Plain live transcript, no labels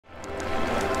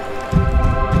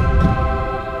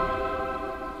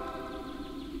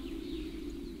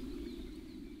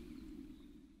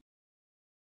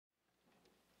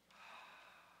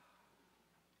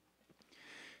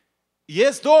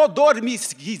Jest to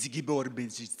dormiski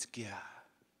borbenzitskia.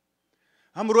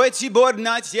 Am roici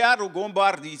bornaciaro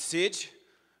gombardi sitch.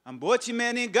 Am boci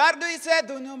meni gardo I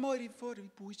sedo no mori fori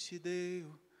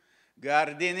pucideo.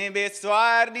 Gardine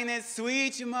bestuardine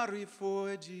switch mari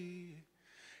fogi.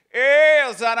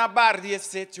 E zarabardi e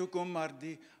setio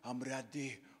comardi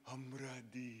amradi.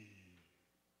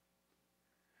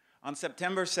 On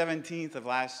September 17th of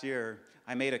last year,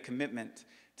 I made a commitment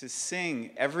to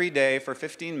sing every day for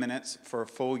 15 minutes for a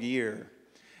full year.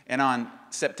 And on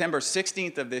September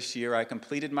 16th of this year, I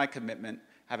completed my commitment,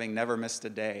 having never missed a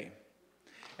day.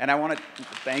 And I want to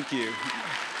thank you.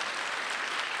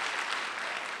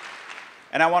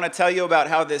 And I want to tell you about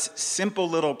how this simple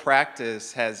little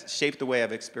practice has shaped the way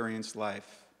I've experienced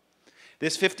life.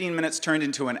 This 15 minutes turned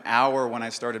into an hour when I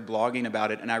started blogging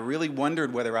about it, and I really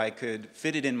wondered whether I could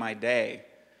fit it in my day.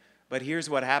 But here's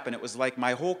what happened. It was like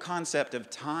my whole concept of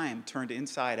time turned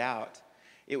inside out.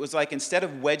 It was like instead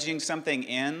of wedging something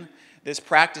in, this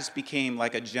practice became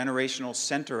like a generational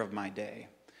center of my day.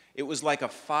 It was like a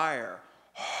fire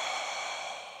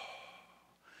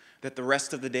that the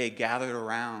rest of the day gathered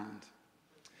around.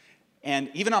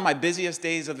 And even on my busiest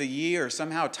days of the year,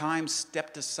 somehow time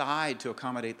stepped aside to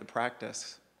accommodate the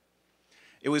practice.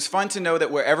 It was fun to know that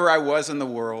wherever I was in the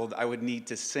world, I would need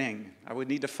to sing. I would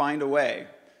need to find a way.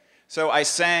 So I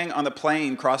sang on the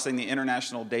plane crossing the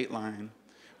international date line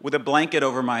with a blanket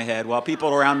over my head while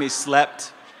people around me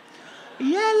slept.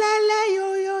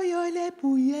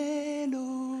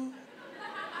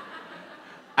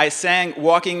 I sang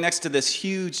walking next to this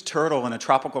huge turtle in a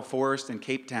tropical forest in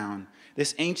Cape Town.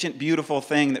 This ancient, beautiful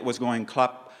thing that was going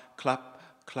clup, clup,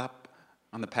 clup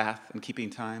on the path and keeping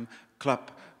time.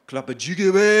 Clup, clup, clup,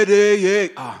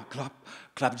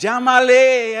 clup,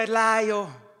 jamale, layo.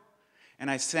 And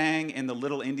I sang in the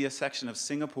Little India section of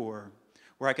Singapore,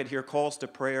 where I could hear calls to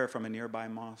prayer from a nearby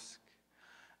mosque.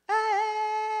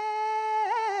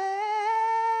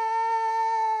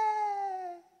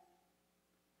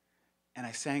 And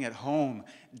I sang at home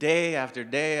day after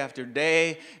day after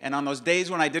day. And on those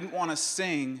days when I didn't want to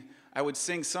sing, I would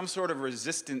sing some sort of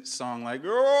resistance song like,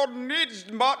 oh, needs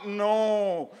but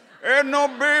no, and no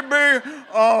baby,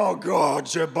 oh God,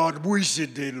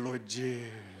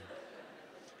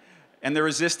 and the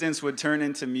resistance would turn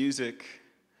into music.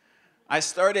 I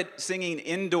started singing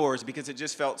indoors because it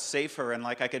just felt safer and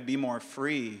like I could be more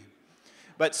free.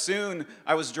 But soon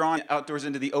I was drawn outdoors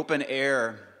into the open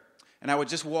air. And I would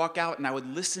just walk out and I would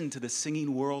listen to the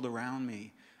singing world around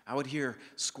me. I would hear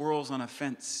squirrels on a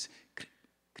fence, crick,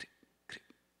 crick, crick,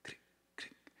 crick,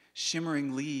 crick,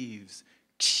 shimmering leaves,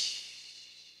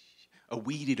 a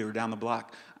weed eater down the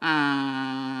block.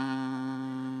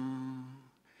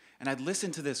 And I'd listen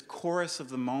to this chorus of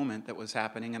the moment that was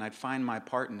happening and I'd find my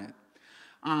part in it.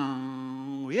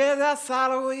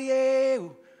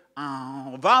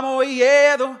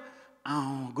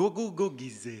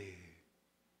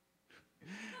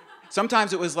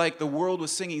 Sometimes it was like the world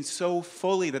was singing so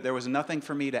fully that there was nothing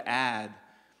for me to add.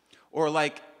 Or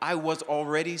like I was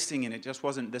already singing, it just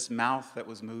wasn't this mouth that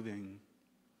was moving.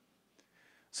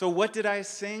 So what did I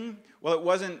sing? Well, it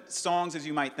wasn't songs as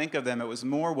you might think of them. It was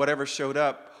more whatever showed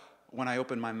up when I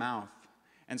opened my mouth.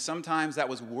 And sometimes that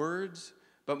was words,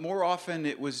 but more often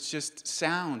it was just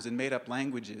sounds and made up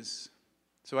languages.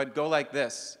 So I'd go like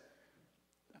this.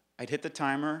 I'd hit the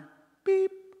timer,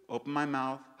 beep, open my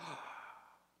mouth.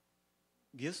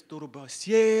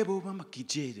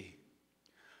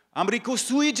 Amrico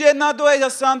suije na doia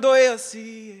sandoia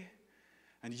si.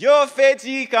 And yo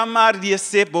feti kamardi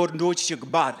se borno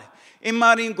chigbar.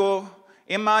 Emaringo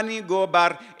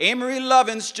bar. Emery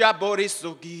Lovin's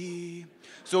jaborisogi.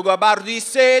 So go bardi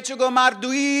se go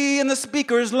mardui in the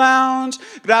speaker's lounge.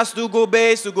 Gras to go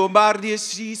be so go bardi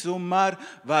si so mar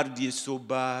vardi so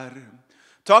bar.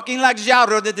 Talking like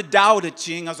Jaro that the Dao the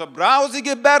Ching as a browsing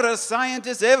better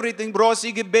scientist, everything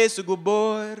brosy basic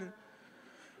boy.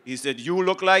 He said, you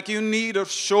look like you need a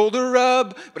shoulder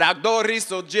rub, Bragdori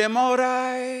so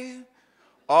gemorai.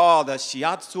 Oh, the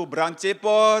shiatsu branche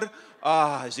por,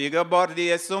 Ziga bordi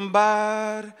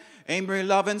esumbar. Amory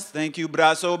Lovins, thank you,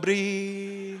 braso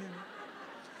bri.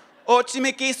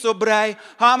 Ochimiki sobrai,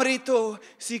 hamrito,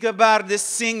 sigabar the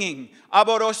singing,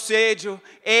 aborosejo,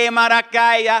 e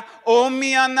maracaya, o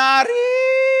mianari.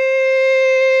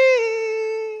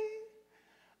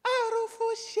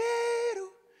 Arofocheiro,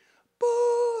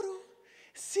 puro,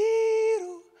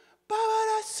 ciro,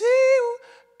 pavarasiu,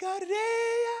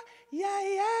 careia,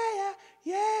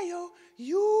 yeah, yo,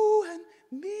 you and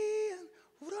me and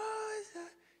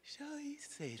Rosa, shall he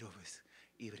say to us,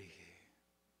 Ibrige.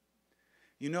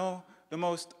 You know, the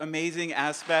most amazing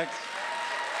aspect,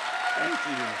 thank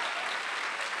you.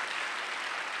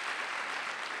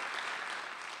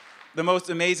 The most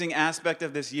amazing aspect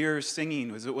of this year's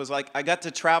singing was it was like I got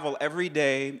to travel every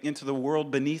day into the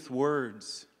world beneath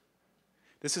words.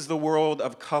 This is the world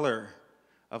of color,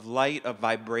 of light, of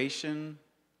vibration,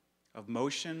 of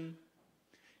motion.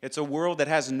 It's a world that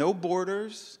has no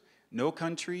borders, no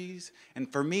countries, and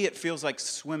for me it feels like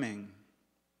swimming.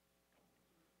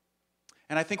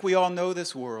 And I think we all know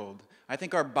this world. I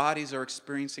think our bodies are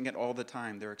experiencing it all the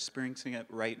time. They're experiencing it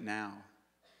right now.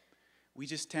 We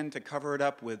just tend to cover it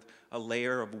up with a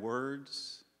layer of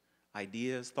words,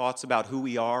 ideas, thoughts about who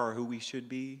we are or who we should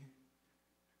be.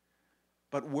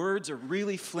 But words are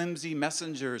really flimsy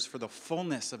messengers for the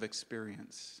fullness of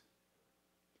experience.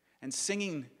 And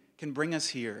singing can bring us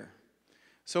here.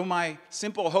 So my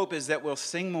simple hope is that we'll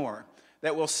sing more,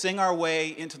 that we'll sing our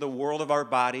way into the world of our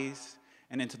bodies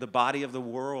and into the body of the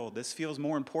world. This feels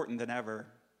more important than ever.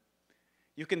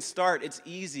 You can start, it's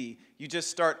easy. You just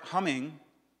start humming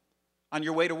on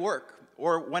your way to work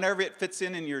or whenever it fits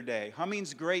in your day.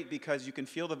 Humming's great because you can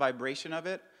feel the vibration of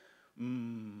it.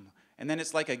 And then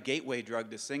it's like a gateway drug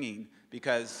to singing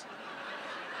because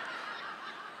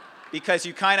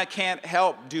you kind of can't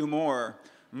help do more.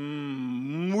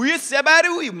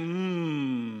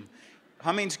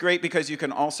 Humming's great because you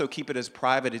can also keep it as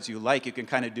private as you like. You can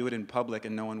kind of do it in public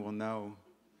and no one will know.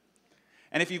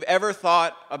 And if you've ever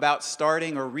thought about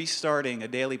starting or restarting a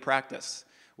daily practice,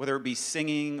 whether it be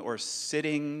singing or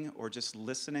sitting or just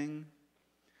listening,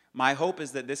 my hope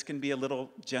is that this can be a little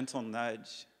gentle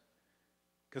nudge.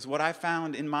 Because what I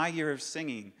found in my year of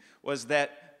singing was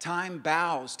that time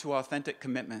bows to authentic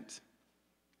commitment,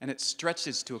 and it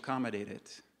stretches to accommodate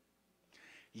it.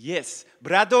 Yes,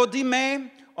 brado di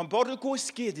me, on bordo ko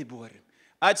skidibor.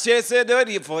 Achese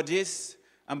dori for this,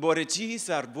 and borichi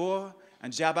sarbo,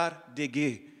 and jabar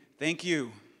digi. Thank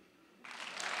you.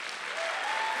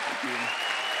 Thank you.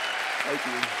 Thank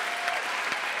you.